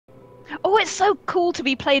Oh, it's so cool to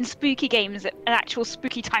be playing spooky games at an actual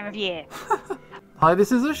spooky time of year. Hi,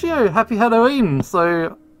 this is Ushio. Happy Halloween.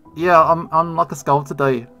 So, yeah, I'm like a skull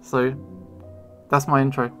today. So, that's my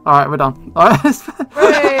intro. All right, we're done. All right.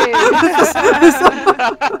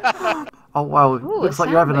 Oh wow, Ooh, looks like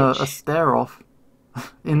you're having a stare off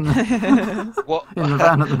in the, What? in the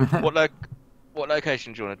van at the minute. What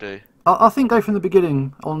location do you want to do? I think go from the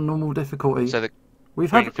beginning on normal difficulty. So the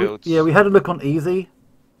Greenfields. Yeah, we had a look on easy.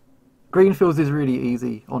 Greenfields is really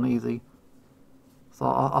easy on easy. So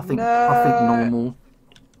I think normal.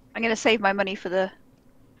 I'm gonna save my money for the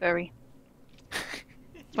furry.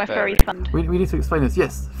 It's my furry fund. We need to explain this.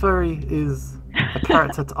 Yes, furry is a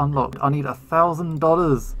character to unlock. I need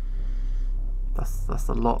 $1,000. That's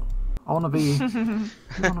a lot. I wanna be.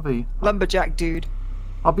 Lumberjack dude.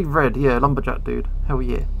 I'll be red. Yeah, lumberjack dude. Hell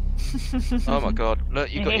yeah. Oh my god!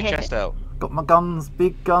 Look, you got your chest out. Got my guns,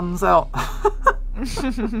 big guns out.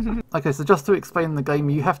 Okay, so just to explain the game,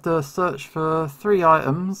 you have to search for 3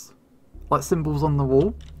 items, like symbols on the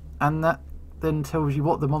wall, and that then tells you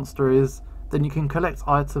what the monster is. Then you can collect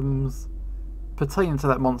items pertaining to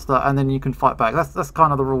that monster, and then you can fight back. That's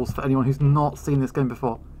kind of the rules for anyone who's not seen this game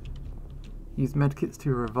before. Use medkits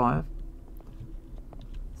to revive.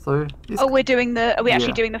 So. Oh, we're doing the. Are we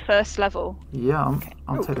actually doing the first level? Yeah, I'm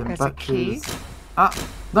Oh, taking there's a batteries. key. Ah,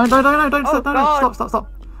 no, don't Oh,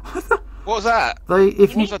 stop. What was that?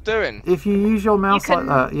 What was I doing? If you use your mouse can-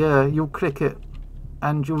 like that, yeah, you'll click it,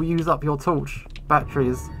 and you'll use up your torch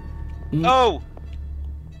batteries. Oh!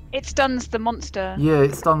 It stuns the monster. Yeah,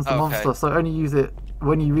 it stuns the Okay. monster, so only use it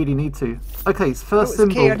when you really need to. Okay, so first there's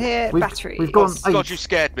a symbol. key on here, batteries. We've got an 8. God, you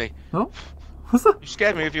scared me. Oh? What's that? You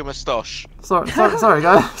scared me with your moustache. Sorry,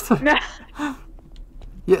 guys. No.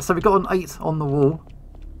 Yeah, so we got an 8 on the wall.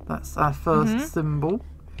 That's our first symbol.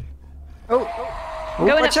 Oh,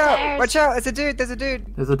 Going watch out! upstairs. Watch out! There's a dude! There's a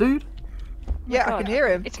dude! There's a dude. Yeah, I God. can hear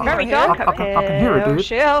him. It's I very can hear dark him. up here. I can hear a Oh dude.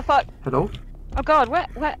 shit! Oh fuck! Hello. Oh god! Where?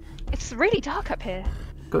 It's really dark up here.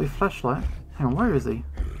 Got your flashlight. Hang on, where is he?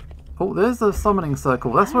 Oh, there's the summoning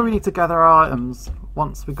circle. That's where we need to gather our items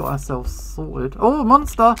once we got ourselves sorted. Oh,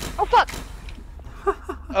 monster! Oh fuck!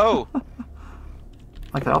 Oh!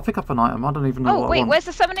 Okay, I'll pick up an item. I don't even know Oh what I wait, want. where's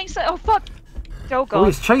the summoning? Oh fuck! Oh Oh, god!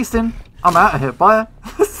 he's chasing. I'm out of here. Bye.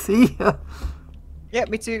 See ya. Yeah,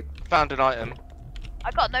 me too. Found an item.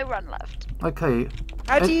 I got no run left. Okay.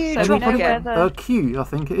 How do you So we drop know again? where the- A key, I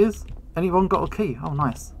think it is. Anyone got a key? Oh,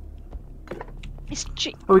 nice. It's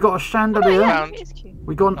cheap. Oh, we got a Oh, chandelier. yeah, Found- it is cute.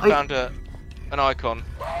 We got an I 8. found an icon.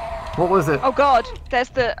 What was it? Oh god! There's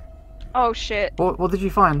the. Oh shit! What did you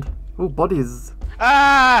find? Oh, bodies.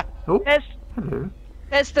 Ah! Oh, There's hello.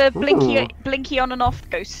 the Ooh. blinky on and off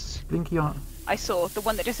ghost. Blinky on. I saw the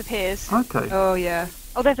one that disappears. Okay. Oh yeah.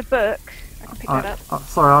 Oh, there's a book. I can pick that Alright. up.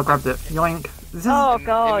 Sorry, I grabbed it. Yoink. This is Oh In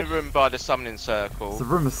god! the room by the summoning circle, the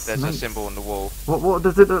room of there's snakes. a symbol on the wall. What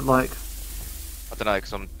does it look like? I don't know,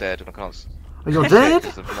 because I'm dead and I can't... Oh, you're dead?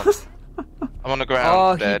 because of the monster. I'm on the ground,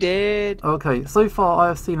 Oh, he dead. did. Okay, so far I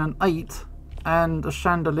have seen an 8 and a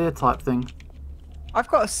chandelier type thing. I've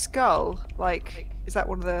got a skull. Like, is that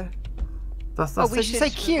one of the? That's Oh, So we did you should say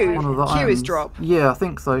Q? one of the Q items. is drop. Yeah, I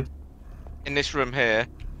think so. In this room here,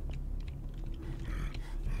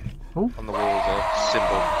 Oh. on the wall, is a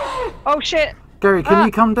symbol. Oh shit! Gary, can Ah,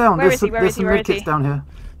 you come down? where There's is he? some, Where there's is he? some Where is medkits he? down here.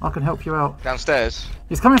 I can help you out. Downstairs.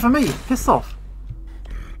 He's coming for me. Piss off.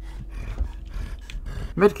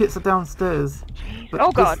 Medkits are downstairs. But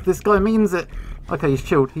Oh, God. This guy means it. Okay, he's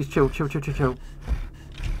chilled. He's chilled. Chill.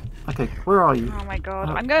 Okay, where are you? Oh my god!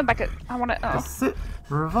 Oh. I'm going back. I want to. Oh. That's it.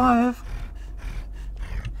 Revive.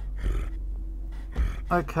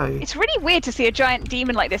 Okay. It's really weird to see a giant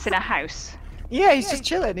demon like this in a house. Yeah, he's just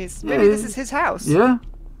chilling. Maybe this is his house. Yeah.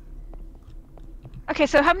 Okay,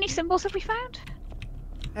 so how many symbols have we found?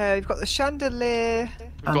 We've got the chandelier,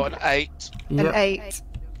 We've got an 8 an Yep. 8.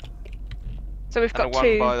 So we've and a got 1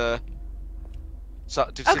 two. by the...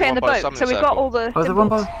 Did you see Okay, and the one by boat. summoning So we've got circle? all the. Oh, is there one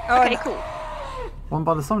symbols. by Oh, Okay, and- cool. one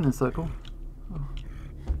by the summoning circle?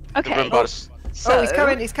 The Okay. room by the... So, Oh, he's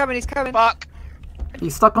coming! He's coming! He's coming! Fuck!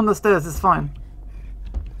 He's stuck on the stairs. It's fine.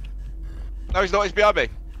 No, he's not, he's behind me.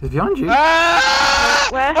 He's behind you. Ah!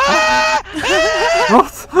 Where?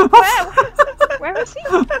 What? Where is he?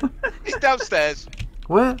 He's downstairs.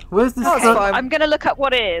 Where's this? Oh, it's third- fine. I'm gonna look up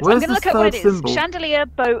what it is. Where's I'm gonna this look up what it third is. symbol? Chandelier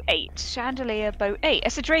boat 8. Chandelier boat 8.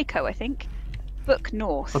 It's a Draco, I think. Book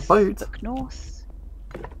north. A boat? Book north.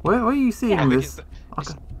 Where are you seeing Yeah. I think this? it's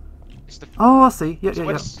Okay. It's the... Oh, I see. Yeah.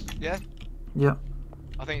 Yeah? Yeah.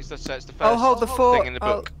 I think it's the first Oh, hold the fort. thing in the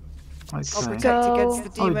book. I'll Okay. protect Go. against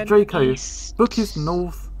the Oh, demon. Draco. East. Book is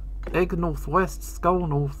north. Egg northwest. Skull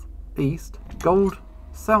northeast. Gold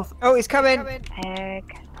south. Oh, he's coming!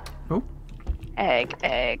 Egg. Oh, Egg,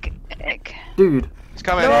 egg, egg. dude, It's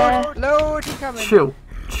coming. Lord, he's coming. chill.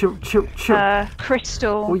 Chill.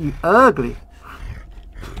 Crystal. Oh, you ugly.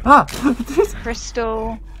 Ah! Jeez.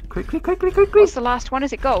 Crystal. Quickly. What's the last one?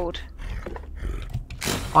 Is it gold?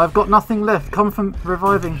 I've got nothing left. Come from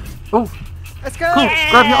reviving. Oh, Let's go. cool.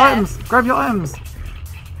 Grab your items.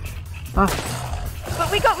 Ah,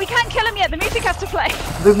 But we can't kill him yet. The music has to play.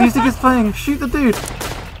 the music is playing. Shoot the dude.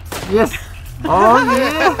 Yes. Oh,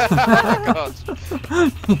 yeah. God.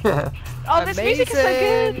 Yeah. Oh, this music is so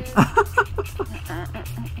good.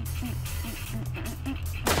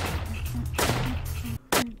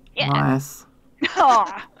 Yeah. Nice. Oh,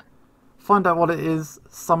 Find out what it is.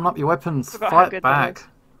 Summon up your weapons. Forgot how Fight good that back.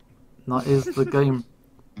 That is the game.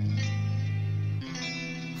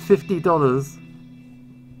 $50.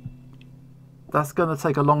 That's gonna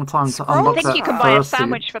take a long time to Scroll? unlock I that think you can buy a first suit.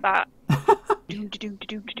 sandwich for that. You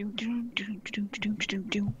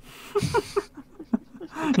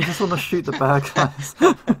just want to shoot the bad guys.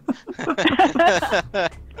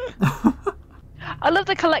 I love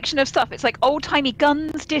the collection of stuff. It's like old-timey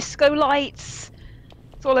guns, disco lights.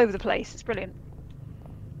 It's all over the place. It's brilliant.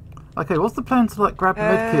 Okay, what's the plan to like grab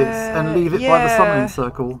medkits and leave it by the yeah. summoning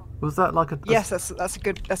circle? Was that like a Yes, that's a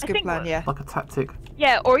good think plan. Yeah. like a tactic?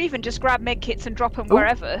 Yeah, or even just grab med kits and drop them Oh.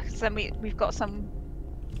 wherever. Because then we've got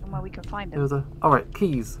somewhere we can find There them. was a. All right,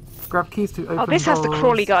 keys. Grab keys to open. Oh, this has the doors.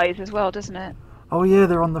 crawly guys as well, doesn't it? Oh yeah,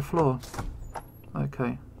 they're on the floor.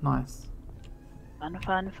 Okay, nice.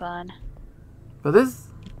 Fun. But there's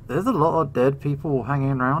a lot of dead people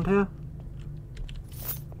hanging around here.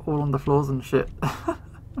 All on the floors and shit.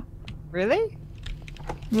 Really?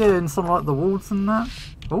 Yeah, in some like the walls and that.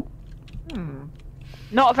 Oh.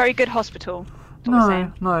 Not a very good hospital. That's what we're No,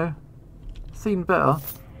 saying. no. Seen better.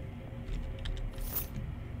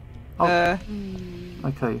 Oh,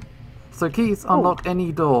 okay. So keys unlock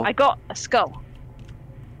any door. I got a skull.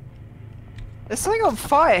 There's something on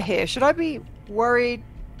fire here. Should I be worried?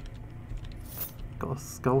 Got a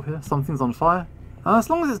skull here. Something's on fire. As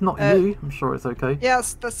long as it's not you, I'm sure it's okay. Yeah,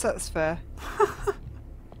 that's fair.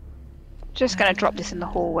 Just gonna drop this in the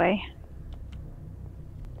hallway.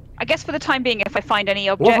 I guess for the time being, if I find any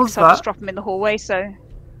objects, I'll just drop them in the hallway. So.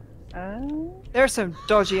 There are some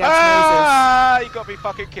dodgy ass Ah! You gotta be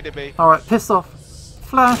fucking kidding me. All right, piss off.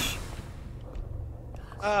 Flash.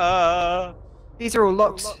 Ah! noises. These are all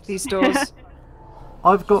locked. These doors.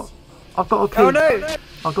 I've got a key. Oh no!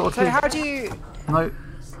 I've got a So key. how do you? No.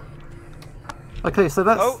 Okay, so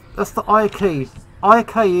that's Oh. that's the I key. I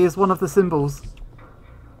key is one of the symbols.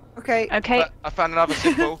 Okay. Okay. I found another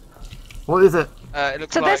symbol. What is it? It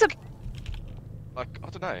looks So like, there's a. like I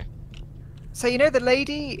don't know. So you know the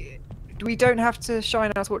lady. We don't have to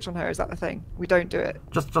shine our torch on her. Is that the thing? We don't do it.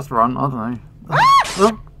 Just run. I don't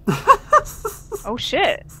know. Oh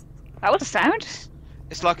shit! That was a sound.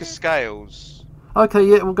 It's like a scales. Okay,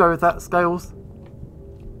 yeah, we'll go with that. Scales.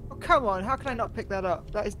 Oh come on! How can I not pick that up?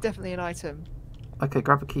 That is definitely an item. Okay,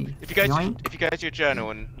 grab a key. If you go to Yoink. your journal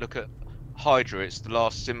and look at Hydra, it's the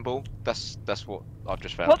last symbol. That's what I've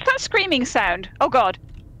just found. What's that screaming sound? Oh god.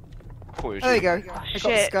 I thought it was There you go. I Oh, got the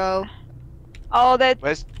shit. skull. Oh, they're.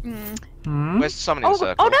 Where's Hmm? the summoning Oh,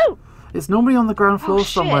 circle? oh no! It's normally on the ground floor Oh,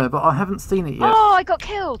 shit. somewhere, but I haven't seen it yet. Oh, I got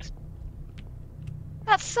killed.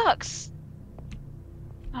 That sucks.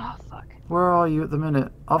 Oh fuck. Where are you at the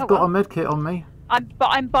minute? I've Oh, got well. a med kit on me.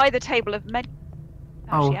 I'm by the table of med.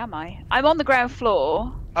 Actually, Oh. am I? I'm on the ground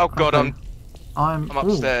floor. Oh god, Okay. I'm I'm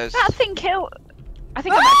upstairs. That thing killed. I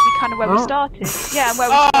think I'm actually kind of where we Oh. started. Yeah, I'm where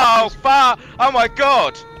we Oh, started. oh my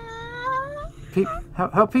god!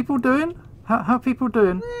 How people doing? How people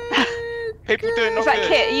doing? People doing not Is that good.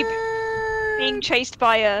 Kit? Are you being chased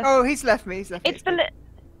by a? Oh, he's left me. He's left me. It's the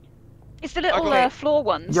it's the little got it. floor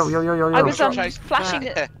ones. Yo. I was Chased- flashing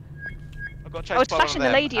Yeah. it. I got chased I was by flashing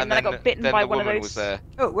one the of lady them, and then I got bitten then by the one of woman those- Was there.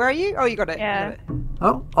 Oh, where are you? Oh, you got it. you Yeah. got it.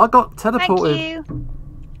 Oh, I got teleported. Thank you.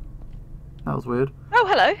 That was weird. Oh,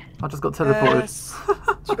 hello. I just got teleported.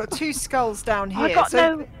 So you've got two skulls down Oh, here. I got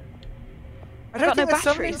so no. I don't got think no the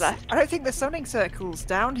batteries summoning. left. I don't think the summoning circle's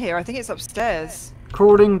down here. I think it's upstairs.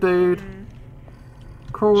 Crawling dude.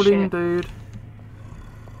 Crawling Shit. dude.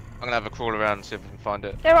 I'm gonna have a crawl around and see if I can find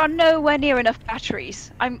it. There are nowhere near enough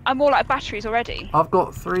batteries. I'm all out of batteries already. I've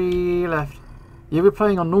got 3 left. Yeah, we're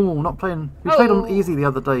playing on normal, not playing. We played on Oh. easy the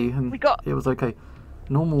other day, and We got- it was okay.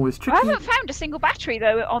 Normal is I tricky. haven't found a single battery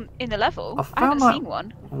though in the level. I I found haven't like seen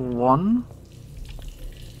one. 1.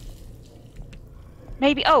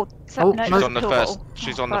 Maybe. Oh, so, Oh, no, no. She's on the pill first. bottle.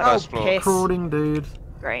 She's Oh, on the fuck. first floor. piss. Crawling dude.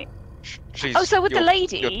 Great. She's, Oh, so with the you're-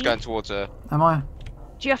 lady- You're going towards her. Am I?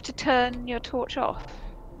 Do you have to turn your torch off?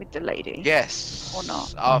 with the lady. Yes. Or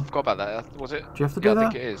not. Oh, I forgot about that. Was it? Do you have to do yeah, that? I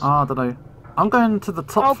think it is. Oh, I don't know. I'm going to the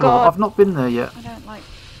top Oh, floor. God. I've not been there yet. I don't like.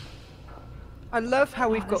 I love how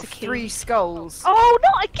we've got there's a key. 3 skulls Oh,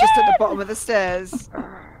 not again! just at the bottom of the stairs.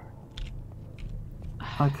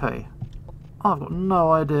 Okay. I've got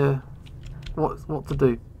no idea what to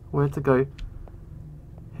do. Where to go.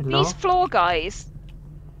 Hello? These floor guys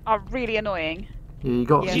are really annoying. Yeah, you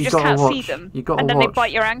got. Yeah. You You just got can't to watch. see them, You got and to then watch. they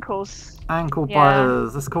bite your ankles. Ankle Yeah.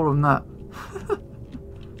 biters. Let's call them that.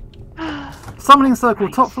 Summoning circle,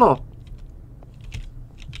 Nice. top floor.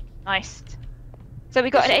 Nice. So we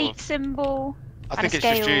got an Sort 8 of. symbol. I and think a it's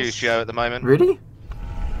just you, scales. Shio, at the moment. Really?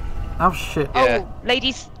 Oh shit. Yeah. Oh,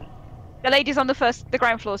 ladies. The ladies on the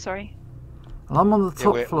ground floor. Sorry. Well, I'm on the Yeah,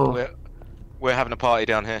 top we're, floor. we're having a party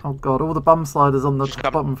down here. Oh god, all the bum sliders on the She's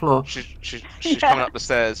come- bottom floor. She's Yeah. coming up the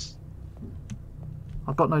stairs.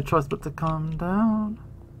 I've got no choice but to come down.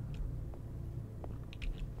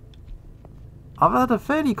 I've had a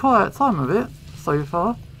fairly quiet time of it so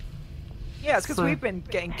far. Yeah, it's because So- we've been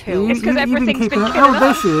getting You, killed. It's 'cause you've been everything's been keeping it. killing Oh, there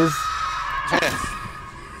us. she is.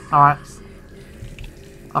 Alright.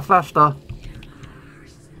 I flashed her.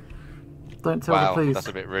 Don't tell the Wow, police. that's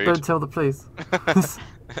a bit rude. Don't tell the police.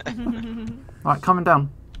 Alright, coming down.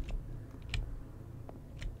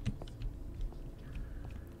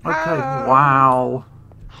 Okay, Help. wow.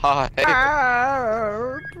 Hi.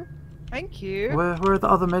 Help. Thank you. Where are the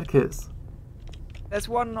other medkits? There's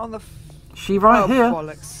one on the. She right oh, here.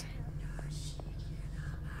 bollocks.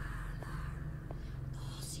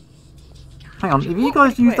 Hang on, have you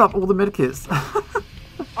guys used up all the medkits?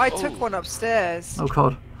 I took Oh. one upstairs. Oh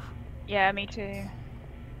god. Yeah, me too.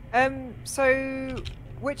 So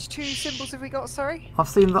which 2 symbols have we got? Sorry. I've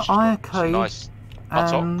seen the She's got IK some nice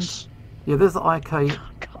and buttocks. yeah, there's the IK. Oh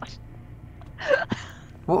God.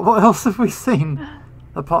 What else have we seen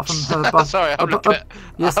apart from her butt? Sorry, I'm looking at.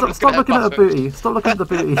 Yeah, I'm stop looking at her buttocks. booty. Stop looking at the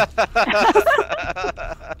booty.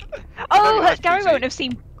 Oh, nice Gary booty. won't have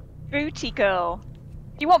seen Booty Girl. Do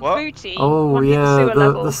you want What? booty? Oh Want hit yeah, sewer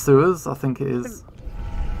level? the sewers. I think it is.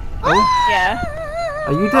 Oh, Yeah.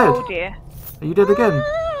 are you dead? Oh dear. Are you dead again?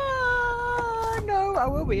 No, I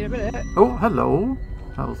will be in a minute. Oh, hello.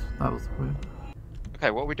 That was weird.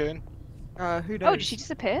 Okay, what are we doing? Who knows? Oh, did she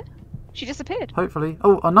disappear? She disappeared. Hopefully.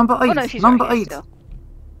 Oh, number 8. Oh no, she's number right here 8. still.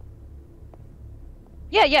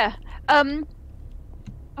 Yeah, yeah.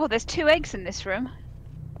 Oh, there's 2 eggs in this room,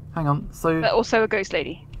 Hang on. So but also a ghost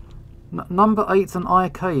lady. number 8 and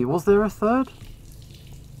IK. Was there a third?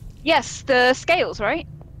 Yes, the scales, right,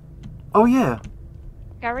 Oh yeah.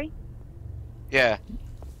 Gary? Yeah.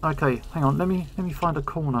 Okay. Hang on. Let me find a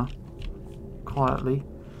corner quietly.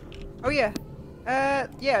 Oh yeah.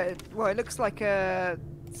 Yeah. Well, it looks like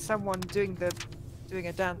someone doing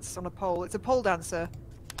a dance on a pole. It's a pole dancer.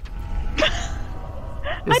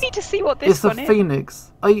 I need to see what this It's a one is.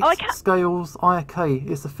 phoenix. 8 Oh, I can't- scales IK.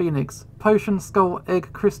 It's a phoenix. Potion, skull,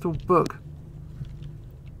 egg, crystal, book.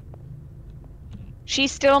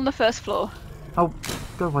 She's still on the first floor. Oh,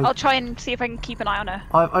 go away. I'll try and see if I can keep an eye on her.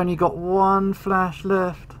 I've only got 1 flash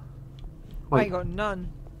left. I Wait. ain't got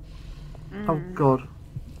none. Oh god.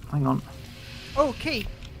 Hang on. Oh, key.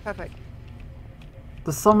 Perfect.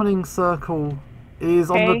 The summoning circle is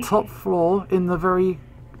on Okay. the top floor in the very...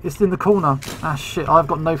 It's in the corner. Ah shit, I've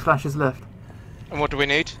got no flashes left. And what do we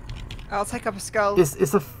need? I'll take up a skull.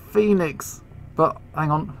 It's a phoenix. But hang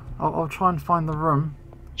on. I'll try and find the room.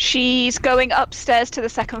 She's going upstairs to the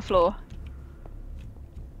 2nd floor.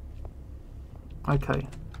 Okay.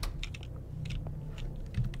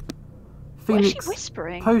 What is she Phoenix,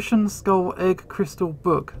 whispering? potion, skull, egg, crystal,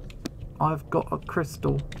 book. I've got a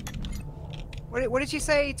crystal. What did you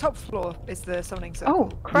say? Top floor is the summoning circle.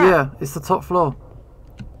 Oh crap! Yeah, it's the top floor.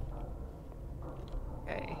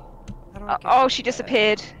 Okay. How do I get Oh, up she there?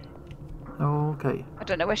 disappeared. Okay. I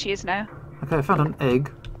don't know where she is now. Okay, I found an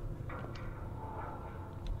egg.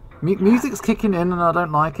 Music's kicking in and I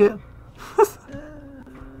don't like it.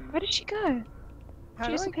 Where did she go? How She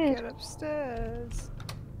do I disappeared. get upstairs?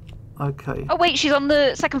 Okay. Oh wait, she's on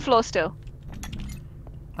the 2nd floor still.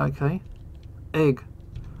 Okay. Egg.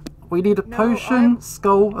 We need a No, potion, I'm-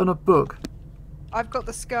 skull, and a book. I've got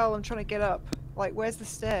the skull. I'm trying to get up. Like, where's the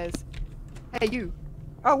stairs? Hey, you.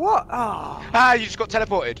 Oh, what? Oh, Ah, you just got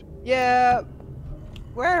teleported. yeah.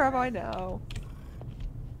 Where am I now?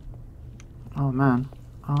 Oh man.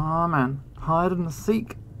 Oh man. Hide and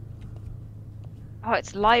seek. Oh,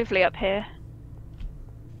 it's lively up here.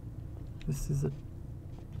 This is it.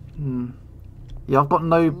 Yeah, I've got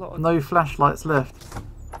no flashlights left.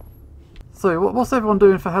 So, what's everyone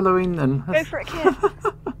doing for Halloween then? Go for it, kid.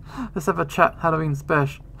 Let's have a chat. Halloween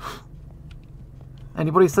special.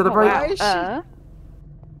 Anybody Oh, celebrate? wow. Why is she-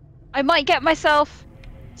 I might get myself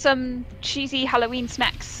some cheesy Halloween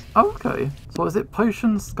snacks. Okay. So is it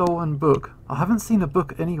potion, skull, and book? I haven't seen a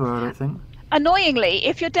book anywhere, I don't think. Annoyingly,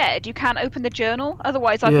 if you're dead, you can't open the journal.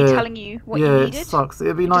 Otherwise, I'd be telling you what you Yeah, needed. it sucks.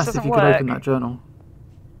 It'd be It nice just if doesn't you could open work. that journal.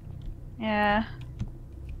 Yeah.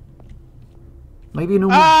 Maybe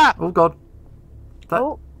normal. Ah! Oh god. That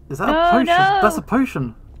Oh. is that No, a potion? no. That's a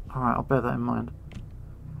potion. All right, I'll bear that in mind.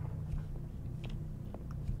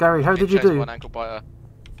 Gary, how Being did you chased do? by an ankle biter.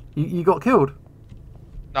 You got killed?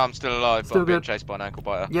 No, I'm still alive, Still but I'm being good. chased by an ankle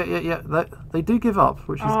biter. Yeah. They do give up,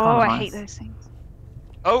 which is Oh, kind of I nice. hate those things.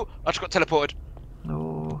 Oh, I just got teleported.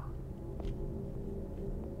 Oh.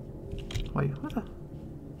 Wait, where the...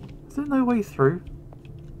 Is there no way through?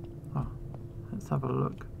 Oh, let's have a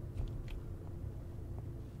look.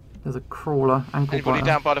 There's a crawler, ankle Anybody biter.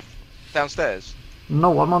 down by the downstairs?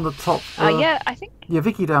 No, I'm on the top. Yeah, I think. Yeah,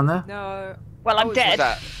 Vicky down there. No. Well, I'm Oh, dead. Who's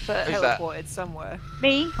that? But Who's that? Teleported somewhere.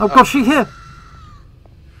 me. Oh gosh, she here!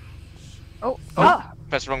 Oh. Oh.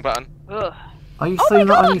 Press the wrong button. Ugh. Are you Oh saying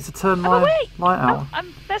my that I God! need to turn I'm my away. light out? Oh,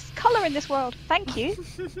 there's colour in this world. Thank you.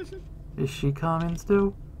 Is she coming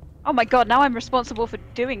still? Oh my god, now I'm responsible for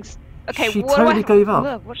doing. Okay, She what totally do I... gave up.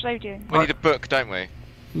 Ugh, what should I do? We need a book, don't we?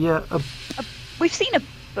 Yeah, We've seen a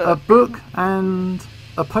a book. book and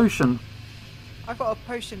a potion. I've got a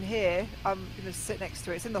potion here. I'm gonna sit next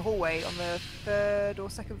to it. It's in the hallway on the 3rd or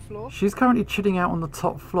 2nd floor. She's currently chilling out on the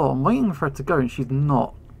top floor. I'm waiting for her to go and she's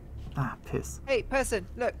not. Ah, piss. Hey, person,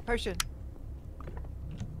 look, potion.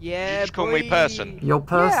 Yeah, Did you just call boy. me person? Your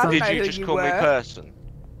person. I Did know you who just you call me were. person?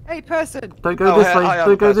 Hey, person. Don't go Oh, this hey, way. hi, I'm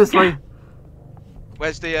Don't go person. this way.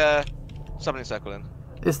 Where's the summoning circle then?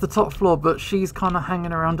 It's the top floor, but she's kind of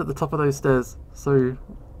hanging around at the top of those stairs. So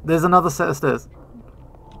there's another set of stairs.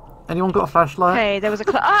 Anyone got a flashlight? Okay, there was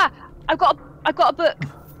a I've got a book.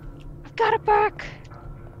 I've got a book.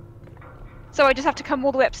 So I just have to come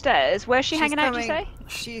all the way upstairs. Where's she She's hanging out? Did you say? coming-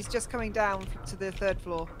 She's just coming down to the 3rd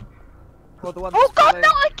floor. Or the one. Oh that's god,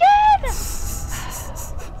 below. not again!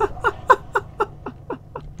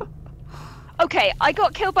 Okay, I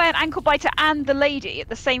got killed by an ankle biter and the lady at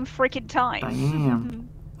the same freaking time. Damn.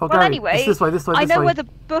 Oh, Well, Gary, anyway, it's this way, this way, I this know way. where the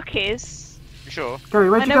book is. You sure? Gary,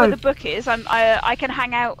 where'd I you know go? where the book is. I can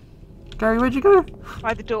hang out Gary, where'd you go?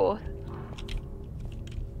 by the door.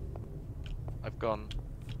 I've gone.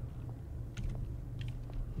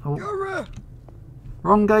 Oh, Yara!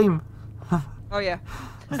 wrong game. Oh yeah.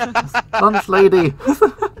 Lunch lady.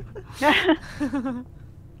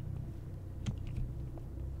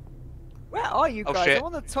 Where are you Oh, guys? shit. I'm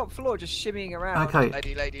on the top floor, just shimmying around. Okay,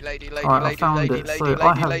 Lady, lady, lady, lady, Alright, I lady, found lady, it. lady, So lady,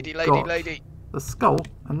 I have lady, lady, got- lady. the skull,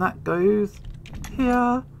 and that goes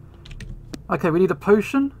here. Okay, we need a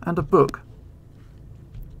potion and a book.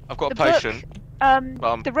 I've got a The book. potion.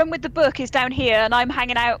 The room with the book is down here, and I'm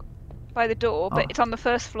hanging out by the door, but Oh. it's on the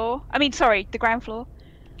first floor. I mean, sorry, the ground floor.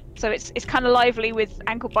 So it's kind of lively with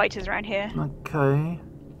ankle biters around here. Okay.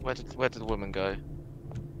 Where did the woman go?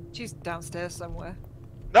 She's downstairs somewhere.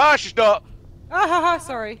 No, she's not. Ah ha ha!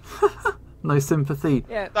 Sorry. No sympathy.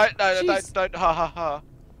 Yeah. No, She's- don't. Ha ha ha.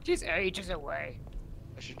 She's ages away.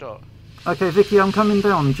 No, she's not. Okay, Vicky, I'm coming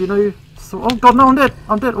down. Do you know? So, oh God, no, I'm dead.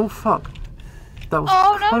 I'm dead. Oh fuck. That was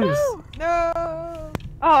Oh no close. no! No.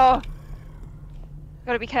 Oh,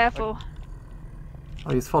 gotta be careful.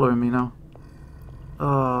 Oh, he's following me now.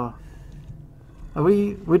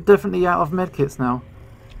 We're definitely out of medkits now.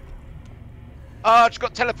 Oh, I just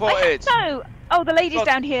got teleported. No! Oh, the lady's God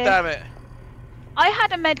down here. Damn it. I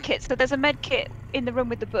had a med kit, so there's a med kit in the room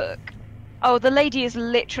with the book. Oh, the lady is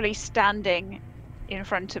literally standing in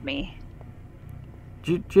front of me.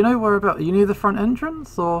 Do you know where about? Are you near the front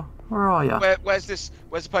entrance or where are you? Where's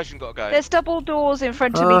the potion got to go? There's double doors in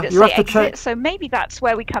front of me that you say have to exit, check- so maybe that's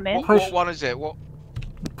where we come in. What one is it? What?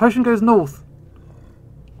 Potion goes north.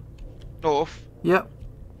 North? Yep.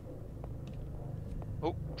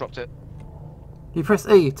 Oh, dropped it. You press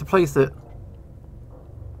E to place it.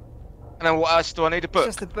 And then what else do I need? A book?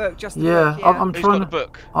 Just the book. Just the Yeah, book. I'm Who's trying got the to.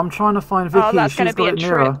 book? I'm trying to find Vicky. Oh, that's She's gonna be got a it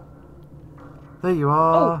nearer. trip. There you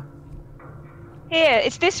are. Here,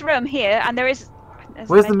 it's this room here, and there's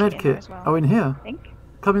Where's a the med med kit in there kit? as well, Oh, in here. I think.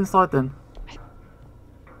 Come inside then.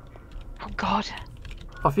 Oh god.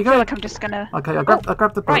 Off you I feel go. like I'm just gonna... Okay, I grabbed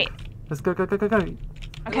the book. right. Let's go. The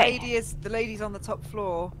Okay. lady's on the top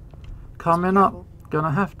floor. Coming up.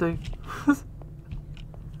 Gonna have to.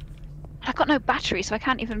 I've got no battery, so I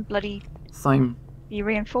can't even bloody Same. be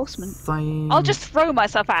reinforcement. Same. I'll just throw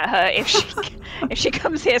myself at her if she if she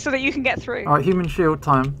comes here so that you can get through. Alright, human shield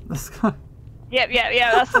time. Let's go. Yep,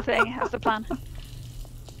 that's the thing. That's the plan.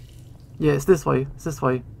 Yeah, it's this way. It's this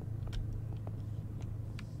way.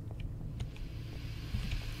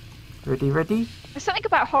 Ready, ready? There's something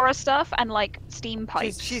about horror stuff and like steam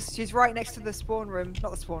pipes. She's right next to the spawn room.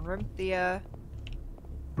 Not the spawn room. The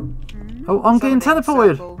Oh, I'm getting summoning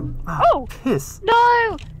teleported. circle. Oh! Piss.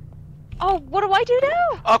 No! Oh, what do I do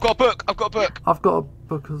now? I've got a book. I've got a book. I've got a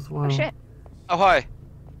book as well. Oh shit. Oh hi.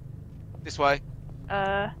 This way.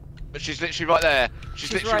 Uh. But she's literally right there.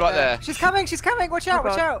 She's literally right there. She's coming. She's coming. Watch out!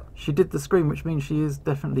 Watch out! She did the scream, which means she is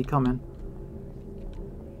definitely coming.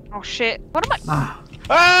 Oh shit. What am I? Ah.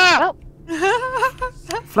 Ah! Well,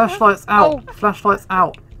 Flashlights out. Oh. Flashlights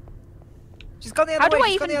out. She's gone the How other do way.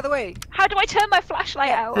 I She's gone the even- other way. how do I turn my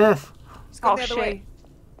flashlight out? F. She's gone Oh the other shit. way.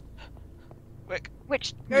 Quick.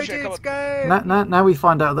 Which? Go, Shit, come dudes, on. go! Now we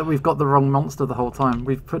find out that we've got the wrong monster the whole time.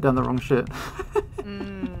 We've put down the wrong shit.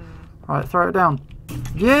 Right, throw it down.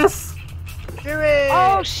 Yes! Do it!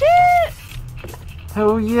 Oh shit!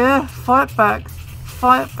 Hell yeah! Fight back!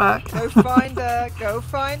 Fight back! Go find her! Go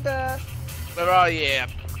find her! Where are you?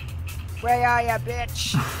 Where are ya,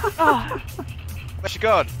 bitch? Oh, Where's she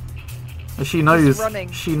gone? She knows.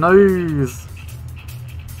 running. She knows.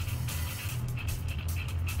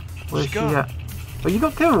 Where's She she gone? at? Oh, you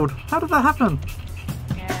got killed. How did that happen?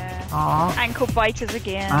 yeah. Ah, Ankle biters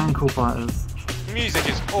again. ankle biters. Music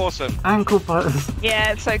is awesome. Ankle biters.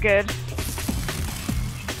 Yeah, it's so good.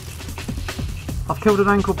 I've killed an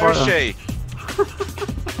ankle Where biter. is she?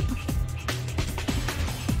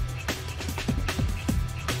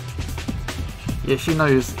 Yeah, she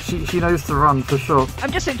knows. She knows to run for sure.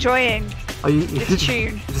 I'm just enjoying Are you this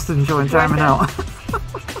tune. just enjoying jamming Enjoying out?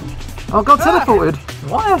 Oh, got teleported.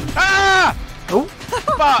 Why? Ah! Oh,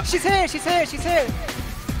 Fuck! She's here! She's here! She's here!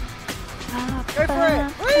 Go for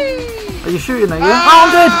it! Whee! are you shooting at you? Oh,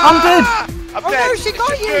 I'm dead. I'm dead. I'm Oh dead. no, she It's got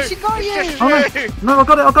just you! She got you! It's Oh just no! you! No, I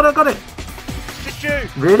got it. I got it. I got it. It's just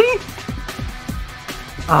you! Really?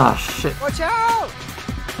 Ah, shit. Watch out!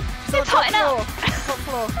 She's on It's hot top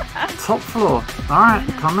floor. Top floor. Alright,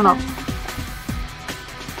 coming up.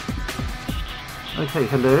 Okay,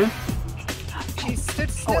 hello. She stood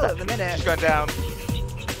still at the minute. She's going down.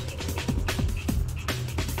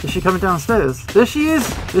 Is she coming downstairs? There she is!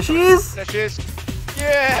 There she is! There she is.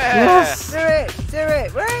 Yeah! Yes! Do it! Do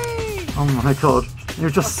it! Whee! Oh my god. You're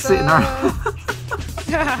just sitting around.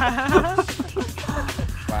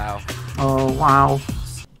 Wow. Oh, wow.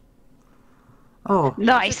 Oh,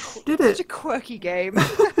 Nice. did Such a it? quirky game.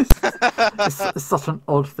 It's such an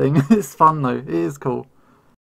odd thing. It's fun though. It is cool.